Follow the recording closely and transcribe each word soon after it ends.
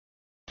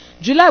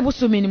July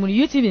busumi ni mu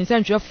UTV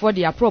nsantwefo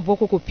de aprobo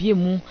kokopie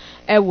mu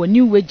wo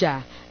new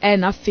Weija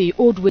na fe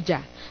old Weija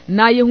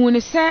na yehu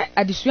ne se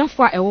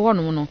adesuafo a ewo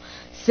no no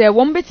se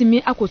won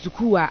betimi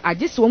akosuku a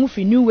agese won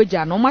fi new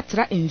Weija na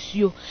omatra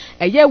ensuo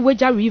eye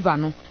Weija river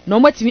no na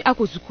omatimi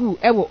akosuku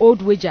wo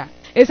old Weija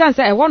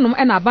esanse ewo no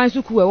na aban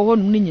suku ewo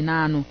no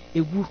nyina no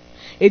egu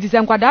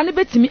edise nkwada no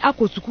betimi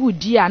akosuku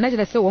di a na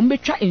jere se won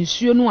betwa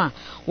ensuo no a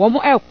won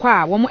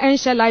ekwa a won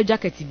enhye life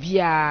jacket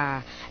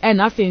bia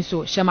na afen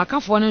so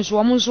shemakafo no nso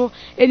won nso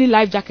eni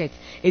life jacket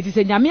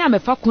edise nyame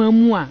amefa kwan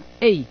mu a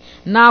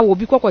na wo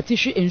bi kokoti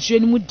hwe ensuo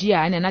no mu di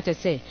a na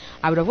kyese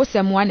abrafo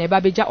sem wa na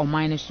eba beja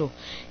oman ne so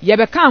ye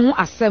be kan ho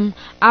asem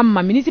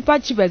amma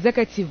municipal chief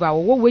executive a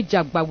wo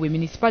Weija gbawe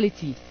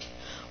municipality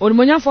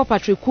Onimonyafo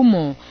Patrick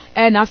Kumo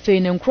na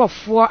afen ne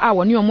nkrofo a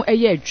woni omo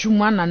eye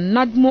adwuma na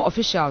nadmo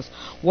officials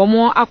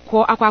womo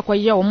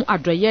akwakoye womo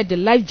adoye the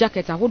life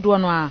jacket ahodo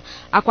no a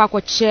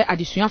akwakoche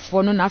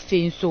adesuafo no na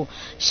afen so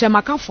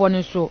shemakafo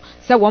no so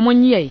se womo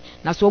nye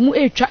na so womo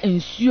etwa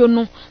ensuo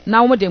no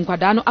na womo de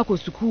nkwada no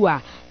akosuku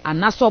a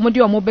anaso omo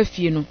de omo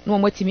bafie no na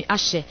omo atimi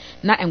ahye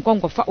na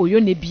enkonkofa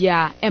oyone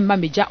bia emma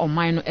meja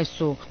oman no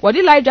eso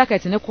wodi life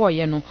jacket ne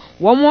koye no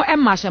womo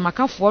emma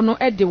shemakafo no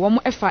de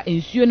womo efa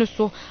ensuo no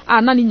so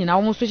a na ni nyina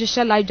womo so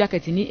hyehye life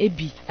jacket ni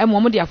ebi emmo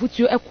omo de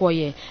afutuo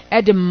ekoye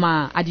de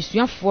ma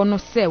adesuafo no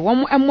se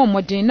womo emmo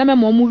modin na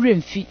memo omo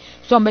remfi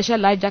so omo hyehye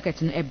life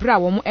jacket no ebra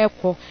womo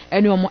ekọ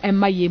ene omo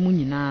emma ye mu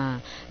nyina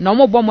na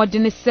omo bo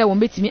modin se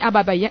womo betimi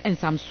ababa ye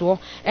ensamso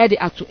de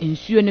ato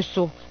ensuo ne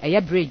so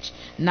eye bridge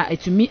na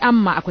etumi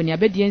amma akwani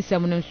abedie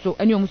nsem no nso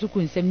ene omo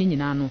suku nsem ni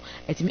nyina no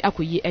etimi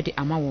akoyi de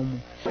ama wo mo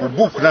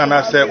book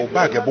na se o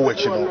bag ebo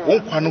wachi no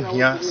wonkwa no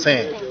hia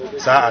sen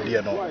saa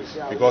ade no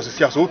because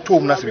sia so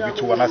tom na se bibi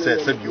to na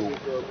se bio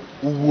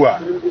uwu a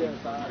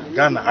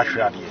Ghana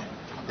ahwe ade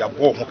ya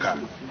bo ho ka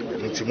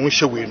nti mo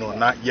hye we no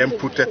na yem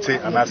protect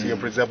and as yem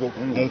preserve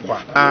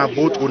nkwa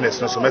both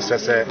owners no so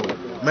mesese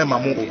mema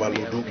mo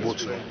overload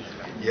both no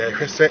ye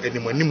hwese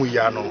animanimu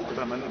ya no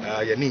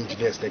ye ni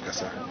engineers ne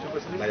kasa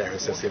na ye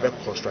hwese se be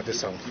construct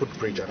some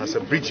footbridge and as a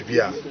bridge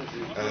bia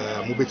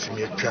mo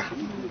betimi atwa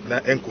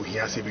na enko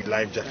hia se bi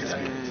life jacket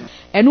bi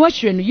eno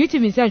ahwe no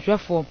UTV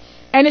nsantwefo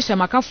ene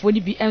shemakafo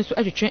ni bi enso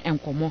atwetwe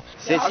enkomo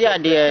sesia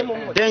de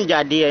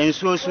danger de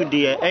enso su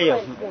de eye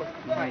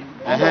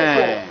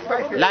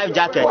life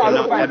jacket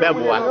no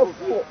ebeboa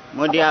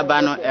modi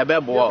aba no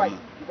ebeboa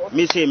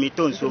mi se mi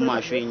ton so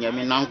ma hwe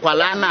nyame na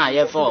nkwala na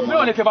ye fa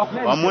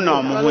omo na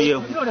omo ho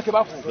yehu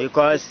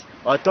because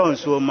oton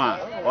so ma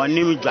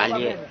onim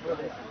dwale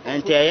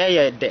ente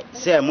ye de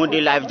se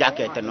modi life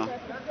jacket no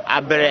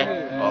abre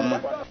omo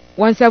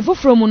wansa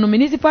from no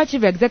municipal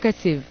chief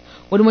executive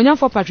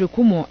Onimonyafo Patrick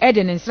Kumo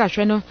de ne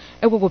nsrahwe no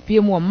ekokopie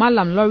mu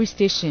Malam Lorry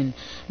Station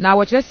na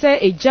wo kire se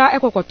eja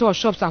ekokoto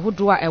shops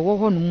ahodo a ewo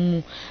ho no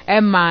mu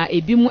ma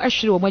ebi mu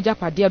ehwere wo maja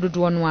pade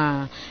adodo no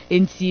a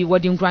enti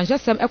wodi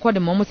nkranhyesem ekode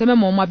momo se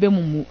memo ma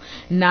bemumu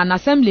na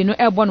assembly no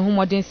ebo no ho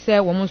modern se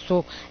wo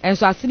nso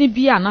enso asene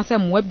bia na se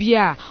moa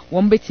bia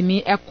wo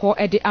betimi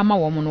ekọ de ama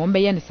wo no wo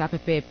beye ne sa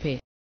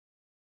pepepe